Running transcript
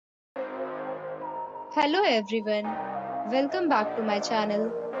Hello everyone, welcome back to my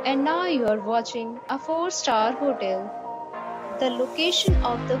channel. And now you are watching a 4-star hotel. The location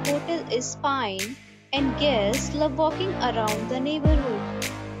of the hotel is fine and guests love walking around the neighborhood.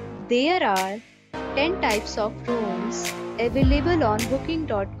 There are 10 types of rooms available on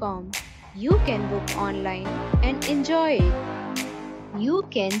booking.com. You can book online and enjoy it. You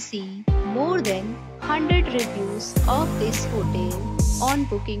can see more than 100 reviews of this hotel on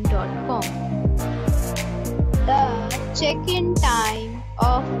booking.com. The check-in time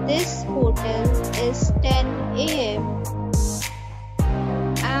of this hotel is 10 a.m.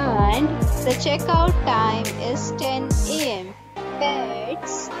 and the checkout time is 10 a.m.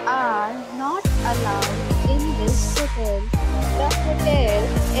 Pets are not allowed in this hotel. The hotel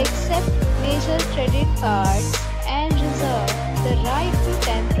accepts major credit cards and reserves the right to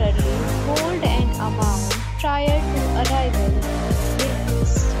temporarily hold an amount prior to arrival.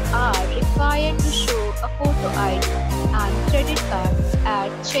 Guests are required to show a photo ID and credit card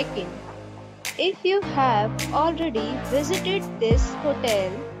at check-in. If you have already visited this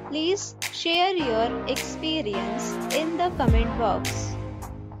hotel, please share your experience in the comment box.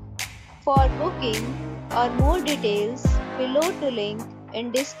 For booking or more details, below to link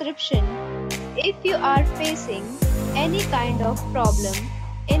in description. If you are facing any kind of problem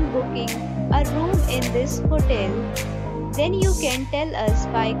in booking a room in this hotel, then you can tell us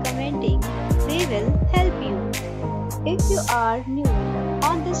by commenting. We will help you. If you are new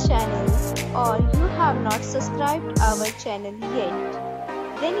on this channel or you have not subscribed our channel yet,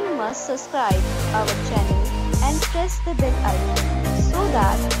 then you must subscribe our channel and press the bell icon so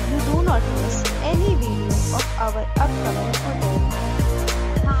that you do not miss any video of our upcoming hotel.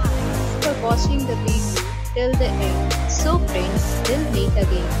 Thanks for watching the video till the end. So friends, we'll meet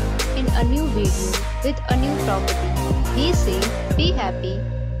again in a new video with a new property. Be safe, be happy.